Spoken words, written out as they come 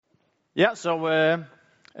Yeah, so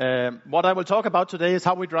what I will talk about today is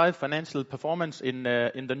how we drive financial performance in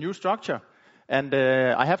the new structure. And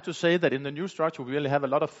I have to say that in the new structure, we really have a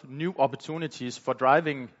lot of new opportunities for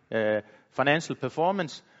driving financial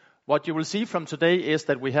performance. What you will see from today is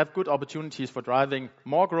that we have good opportunities for driving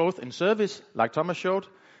more growth in service, like Thomas showed,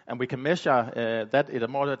 and we can measure that at a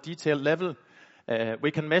more detailed level.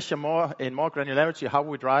 We can measure more granularity how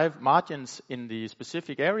we drive margins in the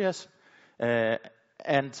specific areas.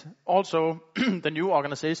 And also, the new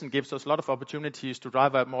organization gives us a lot of opportunities to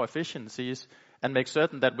drive out more efficiencies and make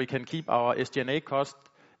certain that we can keep our SG&A cost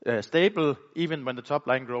stable even when the top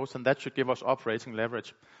line grows, and that should give us operating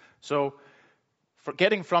leverage. So, for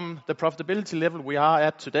getting from the profitability level we are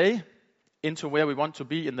at today into where we want to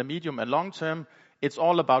be in the medium and long term, it's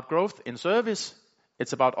all about growth in service,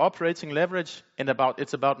 it's about operating leverage, and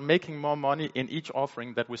it's about making more money in each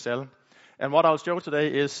offering that we sell. And what I'll show today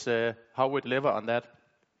is how we deliver on that.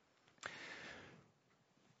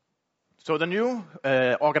 So the new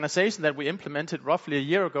organization that we implemented roughly a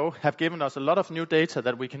year ago have given us a lot of new data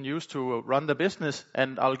that we can use to run the business,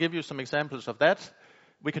 and I'll give you some examples of that.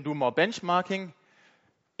 We can do more benchmarking.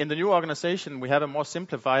 In the new organization, we have a more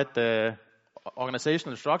simplified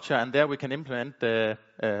organizational structure, and there we can implement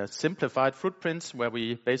simplified footprints where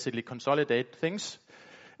we basically consolidate things.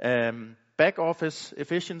 Back office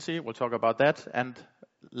efficiency, we'll talk about that. And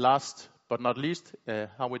last but not least,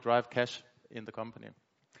 how we drive cash in the company.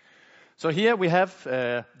 So here we have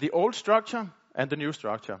the old structure and the new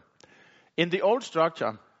structure. In the old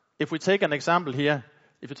structure, if we take an example here,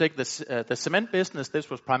 if you take the cement business, this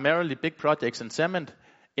was primarily big projects in cement.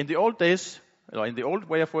 In the old days, or in the old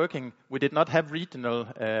way of working, we did not have regional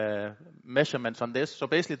measurements on this. So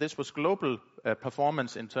basically this was global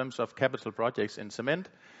performance in terms of capital projects in cement.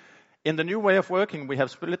 In the new way of working, we have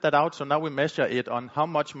split that out, so now we measure it on how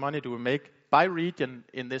much money do we make by region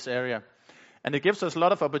in this area. And it gives us a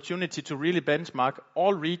lot of opportunity to really benchmark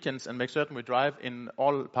all regions and make certain we drive in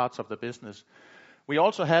all parts of the business. We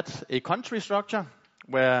also had a country structure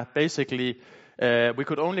where basically we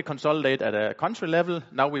could only consolidate at a country level.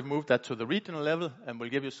 Now we've moved that to the regional level, and we'll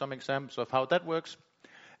give you some examples of how that works.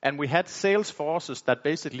 And we had sales forces that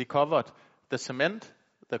basically covered the cement,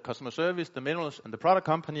 the customer service, the minerals, and the product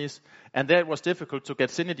companies, and there it was difficult to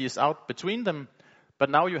get synergies out between them. But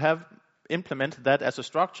now you have implemented that as a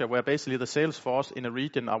structure where basically the sales force in a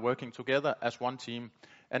region are working together as one team.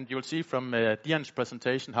 And you'll see from Dian's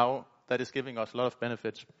presentation how that is giving us a lot of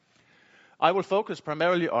benefits. I will focus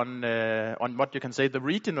primarily on what you can say the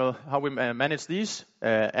regional, how we manage these,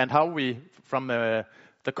 and how we, from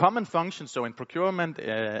the common functions, so in procurement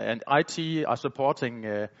and IT, are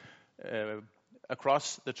supporting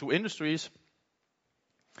across the two industries.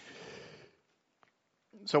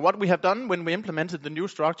 So what we have done when we implemented the new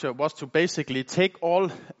structure was to basically take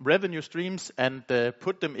all revenue streams and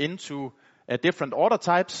put them into different order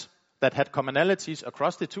types that had commonalities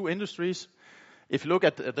across the two industries. If you look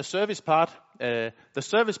at the service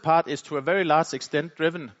part is to a very large extent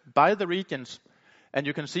driven by the regions. And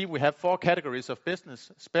you can see we have 4 categories of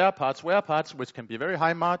business: spare parts, wear parts, which can be very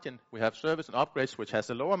high margin. We have service and upgrades, which has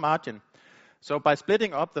a lower margin. So by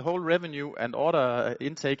splitting up the whole revenue and order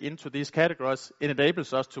intake into these categories, it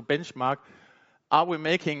enables us to benchmark, are we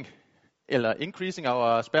increasing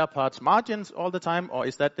our spare parts margins all the time, or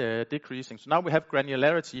is that decreasing? So now we have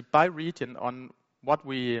granularity by region on what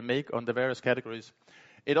we make on the various categories.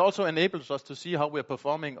 It also enables us to see how we're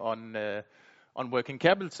performing on working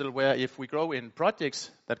capital, where if we grow in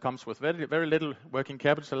projects, that comes with very, very little working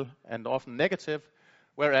capital and often negative,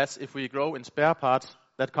 whereas if we grow in spare parts,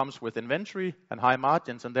 that comes with inventory and high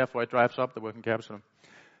margins, and therefore it drives up the working capital.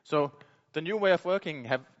 So the new way of working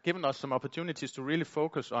have given us some opportunities to really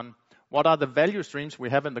focus on what are the value streams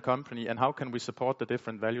we have in the company and how can we support the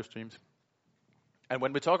different value streams. And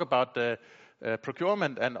when we talk about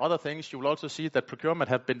procurement and other things, you will also see that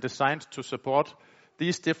procurement have been designed to support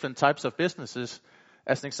these different types of businesses.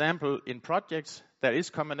 As an example, in projects, there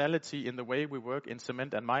is commonality in the way we work in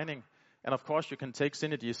cement and mining. And of course, you can take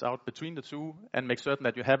synergies out between the two and make certain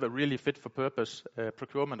that you have a really fit-for-purpose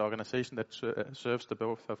procurement organization that serves the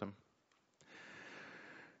both of them.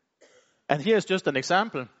 And here's just an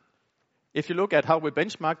example. If you look at how we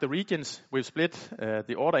benchmark the regions, we've split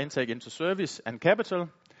the order intake into service and capital.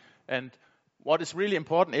 And what is really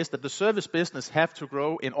important is that the service business have to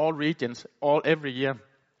grow in all regions every year.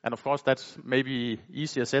 And of course, that's maybe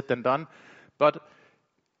easier said than done. But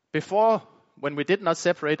before, when we did not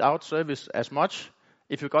separate out service as much,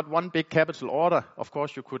 if you got one big capital order, of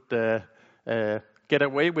course you could get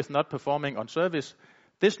away with not performing on service.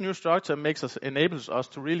 This new structure enables us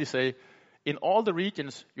to really say, in all the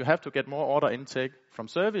regions, you have to get more order intake from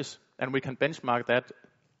service, and we can benchmark that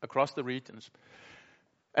across the regions.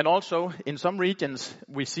 And also, in some regions,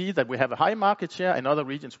 we see that we have a high market share. In other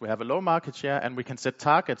regions, we have a low market share, and we can set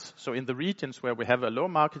targets. So in the regions where we have a low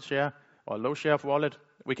market share or low share of wallet,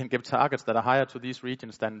 we can give targets that are higher to these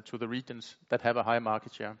regions than to the regions that have a high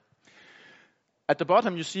market share. At the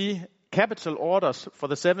bottom, you see capital orders for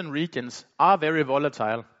the 7 regions are very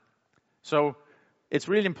volatile. So it's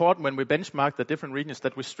really important when we benchmark the different regions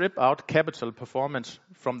that we strip out capital performance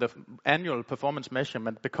from the annual performance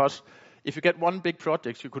measurement, because if you get one big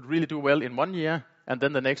project, you could really do well in 1 year, and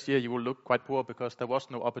then the next year you will look quite poor because there was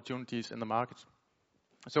no opportunities in the market.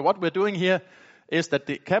 So what we're doing here is that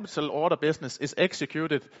the capital order business is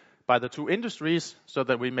executed by the 2 industries so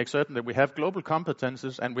that we make certain that we have global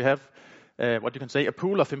competences and we have what you can say, a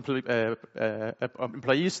pool of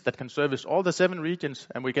employees that can service all the 7 regions,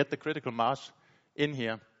 and we get the critical mass in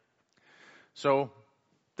here. So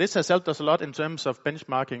this has helped us a lot in terms of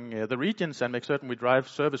benchmarking the regions and make certain we drive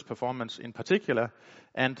service performance in particular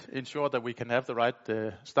and ensure that we can have the right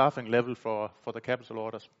staffing level for the capital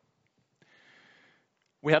orders.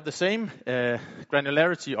 We have the same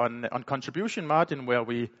granularity on contribution margin, where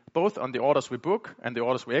we, both on the orders we book and the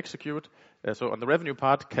orders we execute, so on the revenue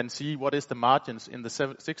part, can see what is the margins in the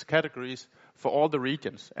 6 categories for all the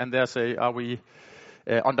regions. And there say, are we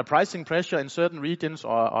under pricing pressure in certain regions,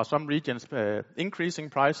 or are some regions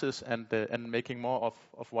increasing prices and making more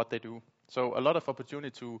of what they do? So a lot of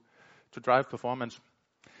opportunity to drive performance.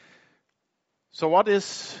 So what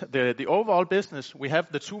is the overall business? We have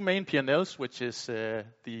the 2 main P&Ls, which is the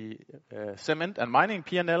cement and mining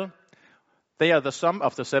P&L. They are the sum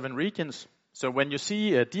of the 7 regions. So when you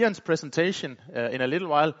see Dian's presentation in a little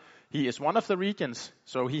while, he is one of the regions.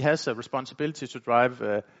 So he has a responsibility to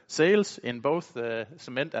drive sales in both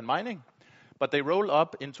cement and mining. But they roll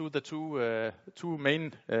up into the two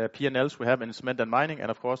main P&Ls we have in cement and mining, and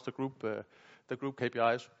of course the group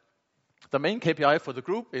KPIs. The main KPI for the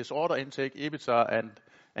group is order intake, EBITDA,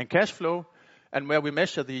 and cash flow. And where we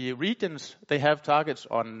measure the regions, they have targets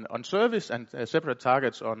on service and separate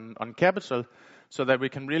targets on capital, so that we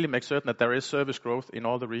can really make certain that there is service growth in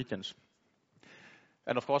all the regions.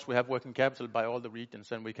 And of course, we have working capital by all the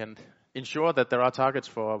regions, and we can ensure that there are targets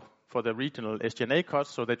for the regional SG&A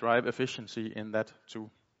costs, so they drive efficiency in that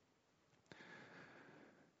too.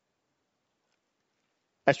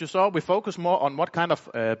 As you saw, we focus more on what kind of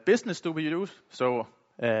business do we use. So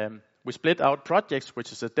we split out projects,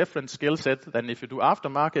 which is a different skill set than if you do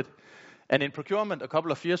aftermarket. And in procurement, a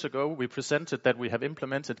couple of years ago, we presented that we have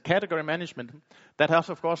implemented category management. That has,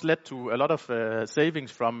 of course, led to a lot of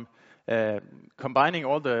savings from combining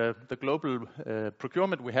all the global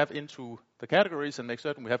procurement we have into the categories and make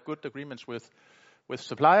certain we have good agreements with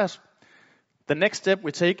suppliers. The next step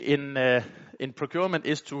we take in procurement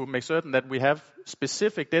is to make certain that we have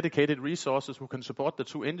specific dedicated resources who can support the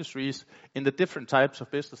 2 industries in the different types of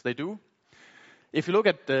business they do. If you look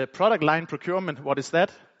at the product line procurement, what is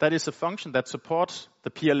that? That is a function that supports the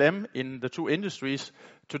PLM in the 2 industries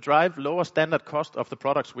to drive lower standard cost of the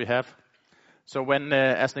products we have. So when,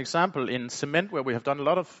 as an example, in cement, where we have done a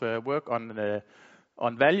lot of work on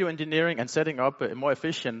value engineering and setting up a more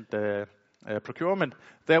efficient procurement,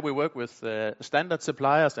 there we work with standard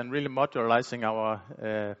suppliers and really modularizing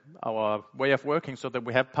our way of working so that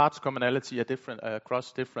we have parts commonality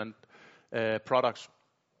across different products.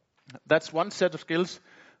 That's one set of skills.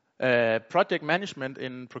 Project management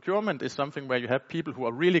in procurement is something where you have people who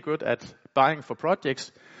are really good at buying for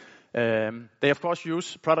projects. They of course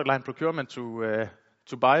use product line procurement to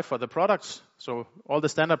buy for the products. So all the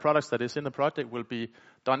standard products that is in the project will be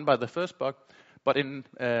done by the first buck. But in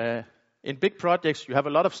big projects, you have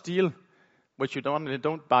a lot of steel, which you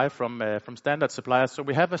don't buy from standard suppliers. So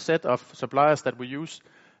we have a set of suppliers that we use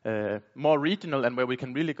more regional, and where we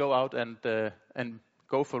can really go out and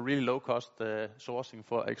go for really low cost sourcing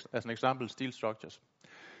for, as an example, steel structures.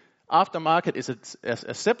 Aftermarket is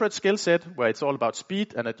a separate skill set where it's all about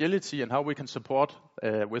speed and agility and how we can support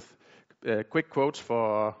with quick quotes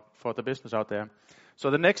for the business out there. So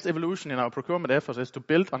the next evolution in our procurement efforts is to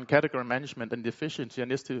build on category management and the efficiency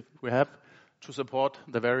initiative we have to support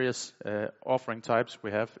the various offering types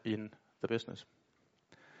we have in the business.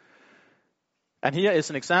 And here is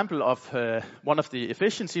an example of one of the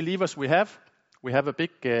efficiency levers we have. We have a big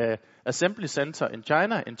assembly center in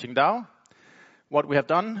China, in Qingdao. What we have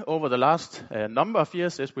done over the last number of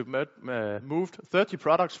years is we've moved 30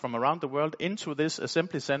 products from around the world into this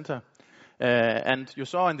assembly center. And you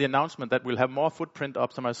saw in the announcement that we'll have more footprint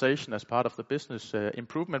optimization as part of the business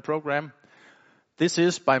improvement program. This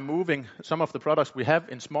is by moving some of the products we have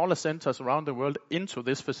in smaller centers around the world into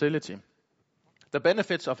this facility. The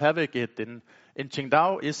benefits of having it in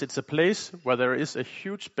Qingdao is it's a place where there is a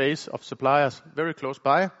huge base of suppliers very close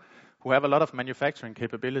by who have a lot of manufacturing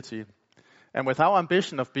capability. And with our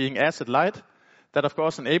ambition of being asset light, that of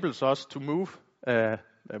course enables us to move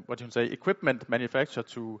equipment manufacture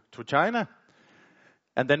to China.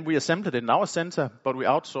 And then we assemble it in our center, but we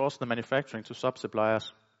outsource the manufacturing to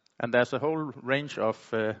sub-suppliers. And there's a whole range of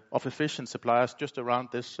efficient suppliers just around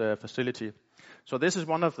this facility. So this is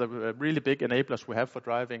one of the really big enablers we have for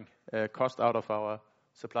driving cost out of our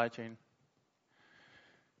supply chain.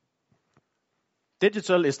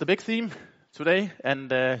 Digital is the big theme today,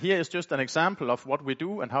 and here is just an example of what we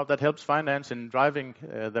do and how that helps finance in driving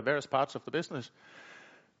the various parts of the business.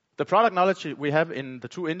 The product knowledge we have in the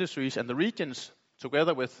two industries and the regions,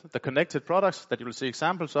 together with the connected products that you will see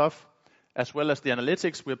examples of, as well as the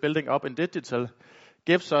analytics we're building up in digital,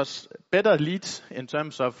 gives us better leads in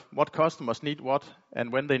terms of what customers need what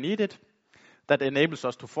and when they need it. That enables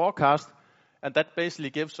us to forecast, and that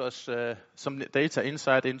basically gives us some data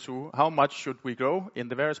insight into how much should we grow in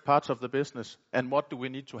the various parts of the business and what do we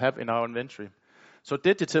need to have in our inventory. So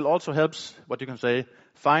digital also helps,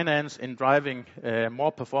 finance in driving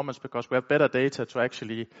more performance because we have better data to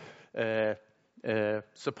actually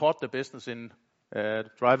support the business in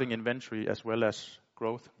driving inventory as well as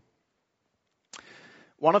growth.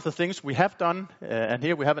 One of the things we have done, and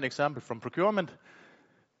here we have an example from procurement,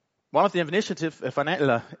 one of the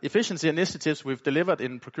efficiency initiatives we've delivered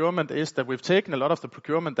in procurement is that we've taken a lot of the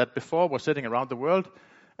procurement that before was sitting around the world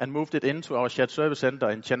and moved it into our shared service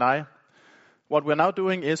center in Chennai. What we're now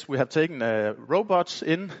doing is we have taken robots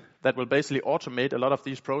in that will basically automate a lot of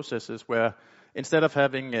these processes where instead of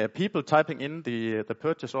having people typing in the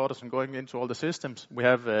purchase orders and going into all the systems, we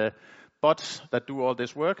have bots that do all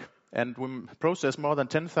this work. And we process more than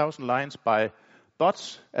 10,000 lines by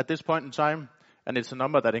bots at this point in time. And it's a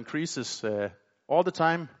number that increases all the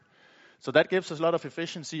time. So that gives us a lot of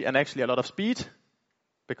efficiency and actually a lot of speed.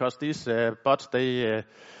 Because these bots, they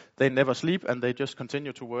never sleep and they just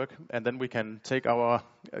continue to work. And then we can take our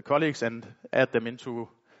colleagues and add them into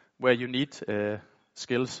where you need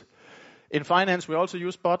skills. In finance, we also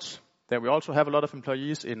use bots. Then we also have a lot of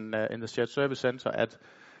employees in the shared service center.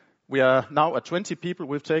 We are now at 20 people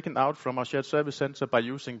we've taken out from our shared service center by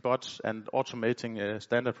using bots and automating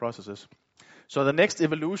standard processes. So the next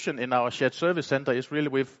evolution in our shared service center is really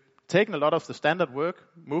we've taken a lot of the standard work,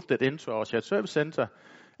 moved it into our shared service center,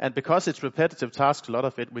 and because it's repetitive tasks, a lot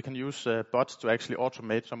of it, we can use bots to actually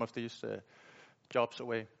automate some of these jobs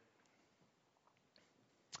away.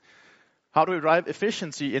 How do we drive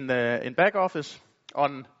efficiency in back office?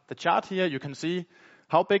 On the chart here, you can see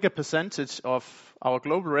how big a percentage of our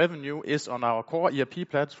global revenue is on our core ERP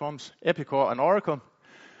platforms, Epicor and Oracle.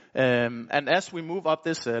 And as we move up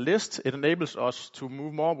this list, it enables us to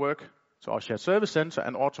move more work to our shared service center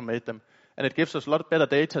and automate them. And it gives us a lot better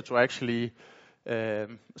data to actually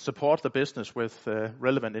support the business with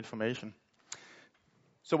relevant information.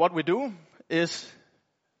 So what we do is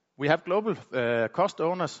we have global cost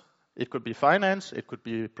owners. It could be finance, it could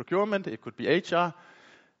be procurement, it could be HR,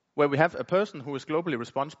 where we have a person who is globally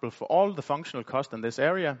responsible for all the functional cost in this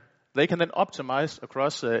area. They can then optimize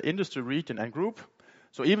across industry, region, and group.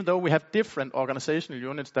 So even though we have different organizational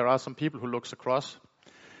units, there are some people who looks across.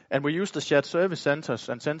 And we use the shared service centers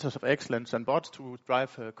and centers of excellence and bots to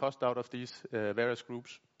drive cost out of these various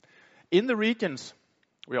groups. In the regions,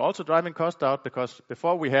 we are also driving cost out because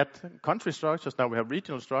before we had country structures, now we have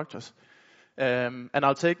regional structures. And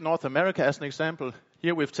I'll take North America as an example.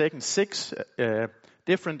 Here we've taken 6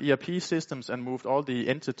 different ERP systems and moved all the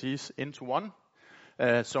entities into one.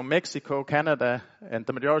 So Mexico, Canada, and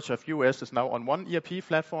the majority of US is now on one ERP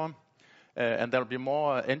platform. And there will be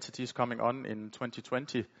more entities coming on in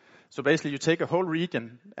 2020. So basically you take a whole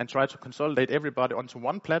region and try to consolidate everybody onto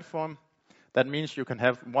one platform. That means you can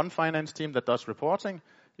have one finance team that does reporting.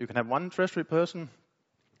 You can have one treasury person.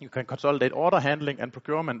 You can consolidate order handling and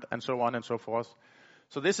procurement and so on and so forth.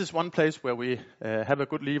 So this is one place where we have a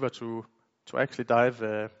good lever to actually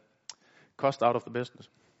dive cost out of the business.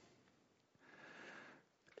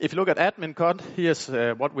 If you look at admin cost, here's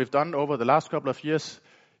what we've done over the last couple of years.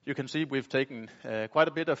 You can see we've taken quite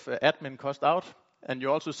a bit of admin cost out, and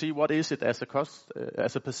you also see what is it as a cost,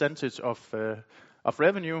 as a percentage of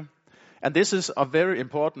revenue. And this is a very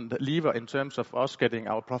important lever in terms of us getting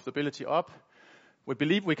our profitability up. We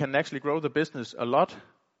believe we can actually grow the business a lot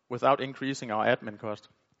without increasing our admin cost.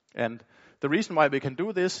 And the reason why we can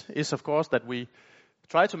do this is, of course, that we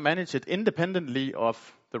try to manage it independently of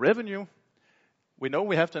the revenue. We know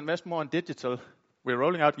we have to invest more in digital. We're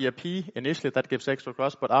rolling out ERP. Initially, that gives extra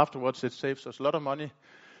cost, but afterwards, it saves us a lot of money.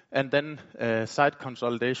 and then site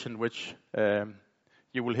consolidation, which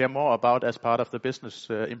you will hear more about as part of the business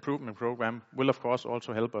improvement program, will of course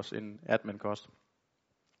also help us in admin cost.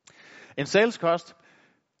 In sales cost,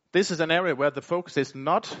 this is an area where the focus is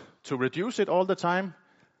not to reduce it all the time.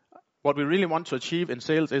 What we really want to achieve in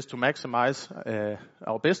sales is to maximize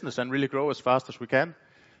our business and really grow as fast as we can.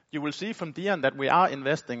 You will see from Dion that we are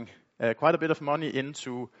investing quite a bit of money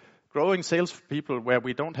into growing sales people where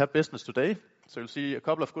we don't have business today. So you'll see a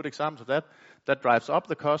couple of good examples of that. That drives up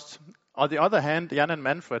the costs. On the other hand, Jan and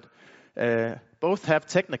Manfred both have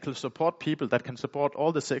technical support people that can support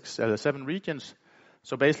all the 7 regions.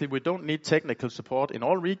 So basically, we don't need technical support in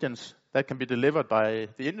all regions. That can be delivered by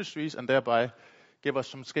the industries and thereby give us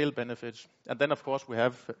some scale benefits. And then, of course, we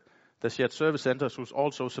have the shared service centers who's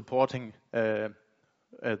also supporting the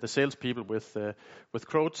salespeople with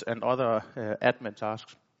quotes and other admin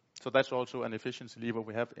tasks. So that's also an efficiency lever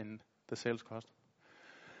we have in the sales cost.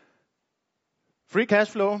 Free cash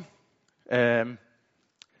flow.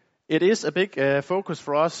 It is a big focus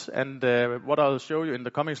for us, and what I'll show you in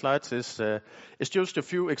the coming slides is just a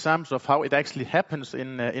few examples of how it actually happens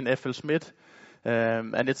in FLSmidth,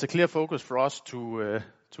 and it's a clear focus for us to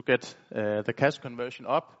get the cash conversion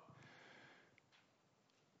up.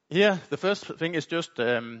 Here, the first thing is just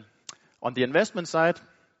on the investment side.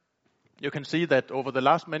 You can see that over the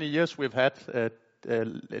last many years we've had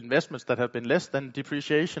investments that have been less than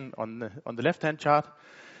depreciation on the left-hand chart.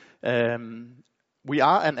 We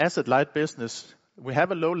are an asset-light business. We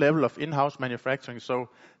have a low level of in-house manufacturing, so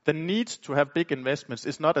the need to have big investments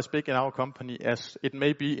is not as big in our company as it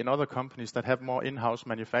may be in other companies that have more in-house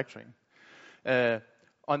manufacturing.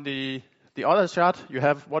 On the other chart, you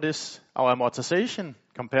have what is our amortization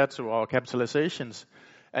compared to our capitalizations.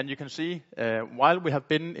 And you can see while we have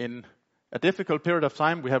been in a difficult period of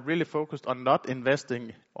time, we have really focused on not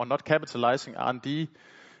investing or not capitalizing R&D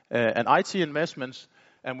and IT investments.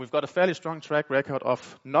 And we've got a fairly strong track record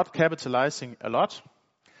of not capitalizing a lot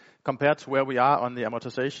compared to where we are on the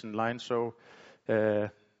amortization line. So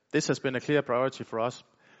this has been a clear priority for us.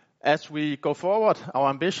 As we go forward, our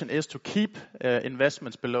ambition is to keep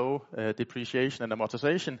investments below depreciation and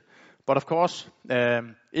amortization. But of course,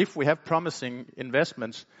 if we have promising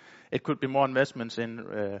investments, it could be more investments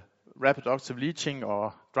in rapid oxidative leaching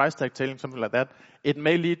or dry stack tailing, something like that. It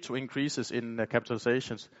may lead to increases in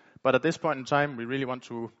capitalizations. But at this point in time, we really want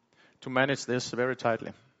to manage this very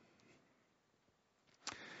tightly.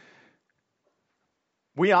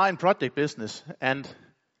 We are in project business, and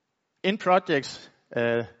in projects,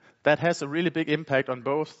 that has a really big impact on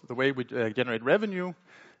both the way we generate revenue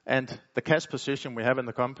and the cash position we have in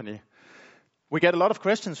the company. We get a lot of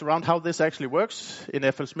questions around how this actually works in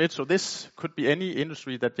FLSmidth. So this could be any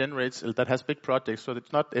industry that has big projects. So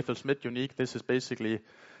it's not FLSmidth unique. This is basically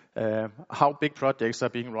how big projects are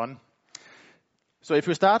being run. So if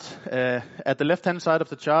we start at the left-hand side of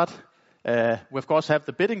the chart, we of course have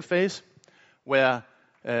the bidding phase, where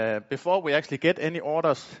before we actually get any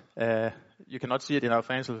orders, you cannot see it in our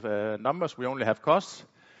financial numbers, we only have costs.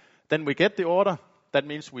 Then we get the order, that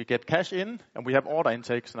means we get cash in, and we have order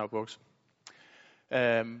intakes in our books.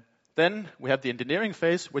 Then we have the engineering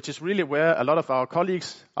phase, which is really where a lot of our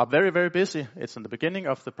colleagues are very, very busy. It's in the beginning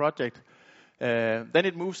of the project. Then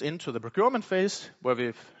it moves into the procurement phase, where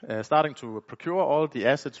we're starting to procure all the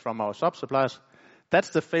assets from our sub-suppliers.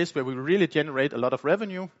 That's the phase where we really generate a lot of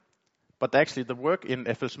revenue. But actually the work in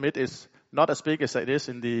FLSmidth is not as big as it is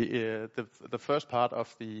in the first part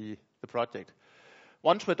of the project.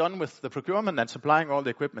 Once we're done with the procurement and supplying all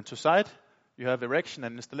the equipment to site, you have erection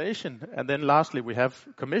and installation. And then lastly, we have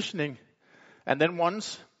commissioning. And then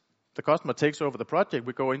once the customer takes over the project,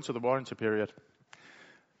 we go into the warranty period.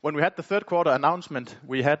 When we had the third quarter announcement,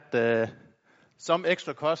 we had some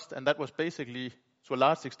extra cost, and that was basically to a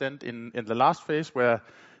large extent in the last phase, where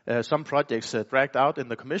some projects dragged out in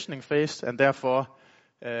the commissioning phase, and therefore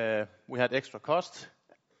we had extra cost.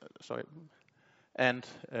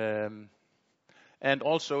 And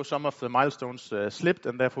also some of the milestones slipped,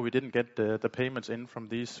 and therefore we didn't get the payments in from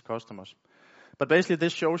these customers. But basically,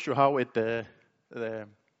 this shows you how the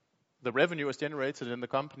revenue is generated in the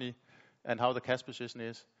company and how the cash position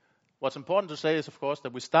is. What's important to say is, of course,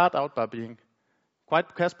 that we start out by being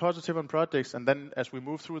quite cash positive on projects, and then as we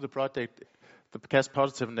move through the project, the cash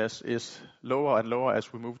positiveness is lower and lower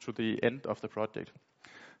as we move to the end of the project.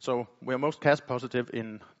 So we are most cash positive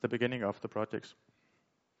in the beginning of the projects.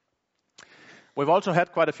 We've also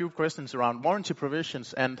had quite a few questions around warranty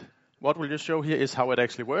provisions, and what we'll just show here is how it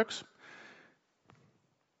actually works.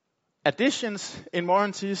 Additions in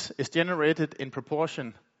warranties is generated in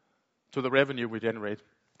proportion to the revenue we generate.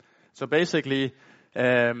 So basically,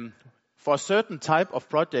 For a certain type of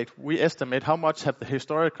project, we estimate how much have the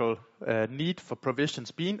historical need for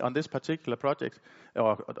provisions been on this particular project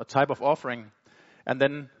or a type of offering. And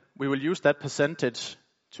then we will use that percentage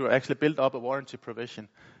to actually build up a warranty provision.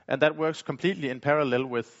 And that works completely in parallel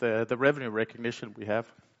with the revenue recognition we have.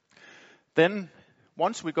 Then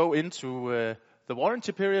once we go into the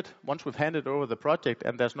warranty period, once we've handed over the project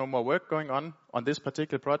and there's no more work going on this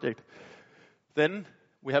particular project, then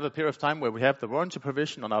we have a period of time where we have the warranty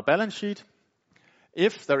provision on our balance sheet.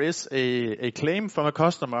 If there is a claim from a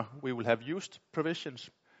customer, we will have used provisions.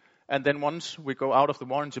 And then once we go out of the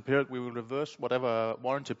warranty period, we will reverse whatever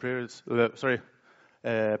warranty periods,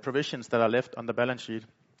 provisions that are left on the balance sheet.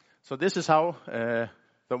 So this is how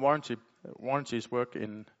the warranties work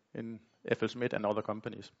in FLSmidth and other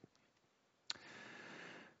companies.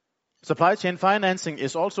 Supply chain financing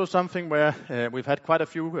is also something where we've had quite a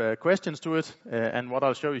few questions to it, and what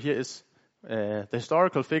I'll show you here is the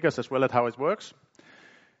historical figures as well as how it works.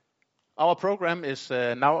 Our program is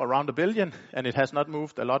now around 1 billion, and it has not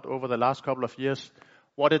moved a lot over the last couple of years.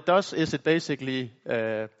 What it does is it basically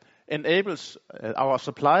enables our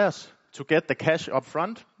suppliers to get the cash up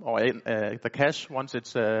front, or the cash once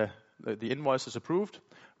it's the invoice is approved,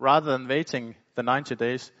 rather than waiting the 90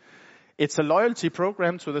 days. It's a loyalty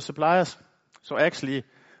program to the suppliers. So actually,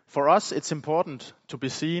 for us, it's important to be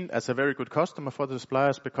seen as a very good customer for the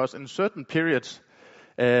suppliers, because in certain periods,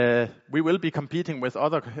 we will be competing with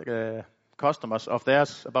other customers of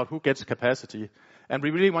theirs about who gets capacity. And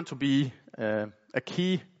we really want to be a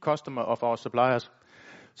key customer of our suppliers.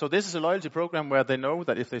 So this is a loyalty program where they know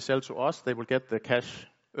that if they sell to us, they will get the cash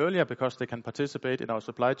earlier because they can participate in our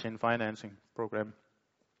supply chain financing program.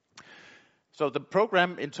 So the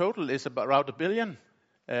program in total is about around 1 billion.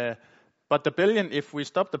 But the billion, if we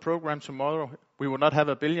stop the program tomorrow, we will not have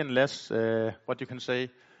 1 billion less, we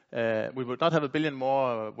would not have 1 billion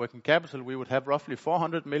more working capital. We would have roughly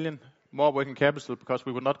 400 million more working capital, because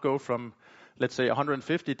we would not go from, let's say,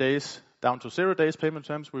 150 days down to 0 days payment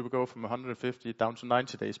terms. We would go from 150 down to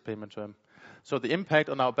 90 days payment term. So the impact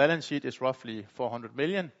on our balance sheet is roughly 400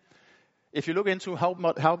 million. If you look into how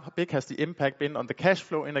big has the impact been on the cash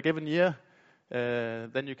flow in a given year,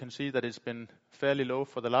 then you can see that it's been fairly low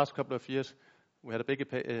for the last couple of years. We had a big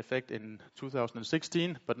effect in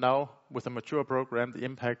 2016, but now with a mature program, the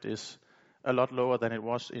impact is a lot lower than it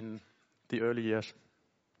was in the early years.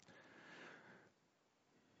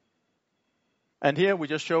 And here we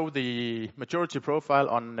just show the maturity profile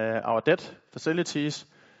on our debt facilities.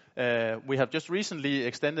 We have just recently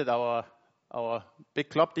extended our big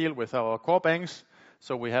club deal with our core banks.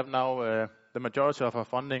 So we have now the majority of our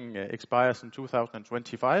funding expires in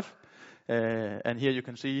 2025. And here you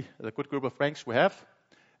can see the good group of banks we have.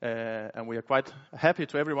 And we are quite happy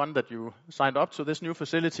to everyone that you signed up to this new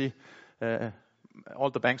facility. All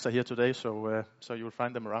the banks are here today, so you'll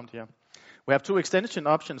find them around here. We have 2 extension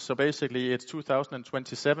options, so basically it's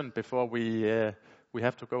 2027 before we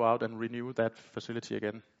have to go out and renew that facility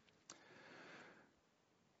again.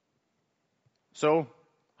 So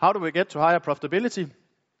how do we get to higher profitability?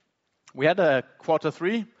 We had a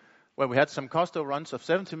Q3 where we had some cost overruns of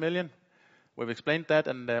 70 million. We've explained that,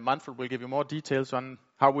 and Manfred will give you more details on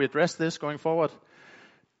how we address this going forward.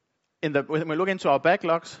 When we look into our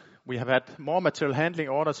backlogs, we have had more material handling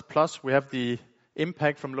orders, plus we have the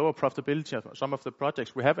impact from lower profitability of some of the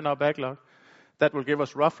projects we have in our backlog. That will give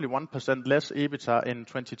us roughly 1% less EBITDA in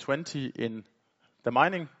 2020 in the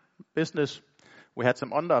mining business. We had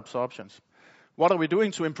some under absorptions. What are we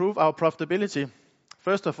doing to improve our profitability?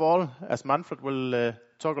 First of all, as Manfred will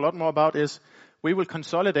talk a lot more about, is we will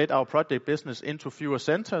consolidate our project business into fewer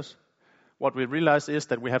centers. What we realize is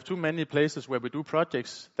that we have too many places where we do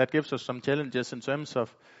projects. That gives us some challenges in terms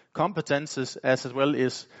of competences as well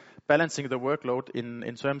as balancing the workload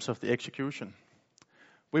in terms of the execution.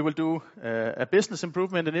 We will do a business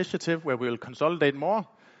improvement initiative where we will consolidate more.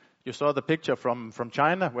 You saw the picture from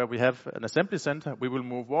China where we have an assembly center. We will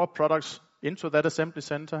move more products into that assembly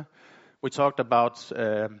center. We talked about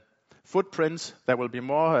footprints. There will be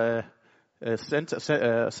more sites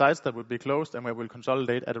that will be closed and where we'll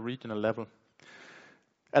consolidate at a regional level.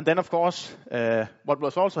 And then, of course, what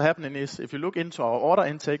was also happening is if you look into our order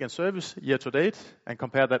intake and service year to date and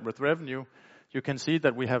compare that with revenue, you can see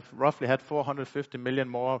that we have roughly had 450 million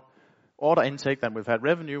more order intake than we've had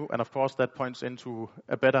revenue. And of course, that points into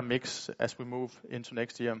a better mix as we move into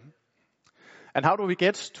next year. And how do we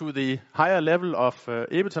get to the higher level of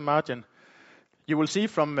EBITDA margin? You will see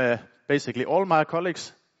from basically all my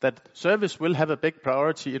colleagues that service will have a big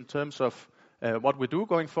priority in terms of what we do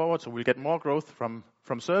going forward. So we'll get more growth from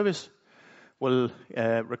service. will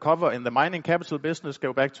recover in the mining capital business,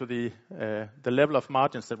 go back to the level of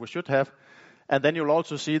margins that we should have. And then you'll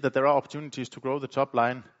also see that there are opportunities to grow the top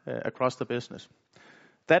line across the business.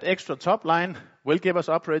 That extra top line will give us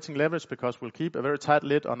operating leverage because we'll keep a very tight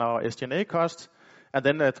lid on our SG&A costs. And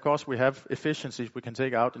then, of course, we have efficiencies we can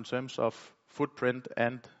take out in terms of footprint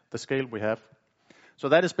and the scale we have. So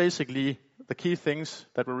that is basically the key things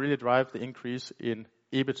that will really drive the increase in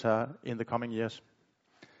EBITDA in the coming years.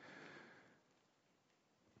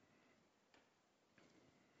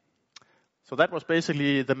 So that was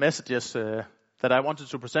basically the messages that I wanted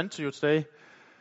to present to you today.